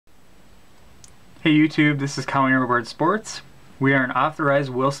Hey YouTube, this is Robards Sports. We are an authorized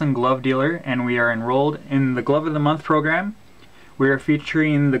Wilson glove dealer and we are enrolled in the Glove of the Month program. We are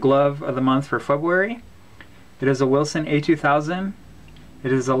featuring the Glove of the Month for February. It is a Wilson A2000.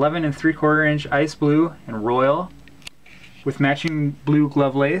 It is 11 3/4 inch ice blue and royal with matching blue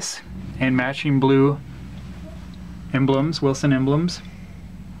glove lace and matching blue emblems, Wilson emblems.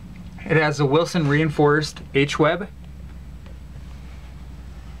 It has a Wilson reinforced H-web.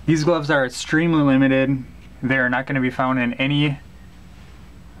 These gloves are extremely limited. They are not going to be found in any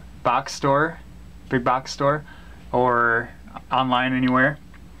box store, big box store, or online anywhere.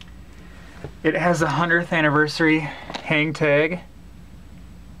 It has a 100th anniversary hang tag,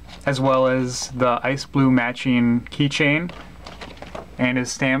 as well as the ice blue matching keychain, and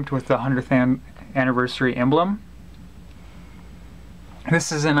is stamped with the 100th anniversary emblem.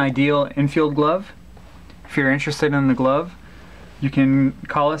 This is an ideal infield glove. If you're interested in the glove, you can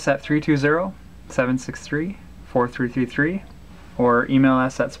call us at 320-763-4333 or email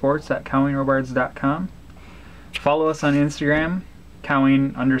us at sports@cowingrobards.com. Follow us on Instagram,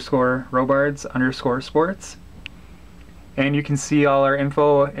 cowing_robards_sports. And you can see all our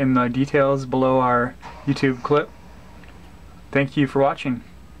info in the details below our YouTube clip. Thank you for watching.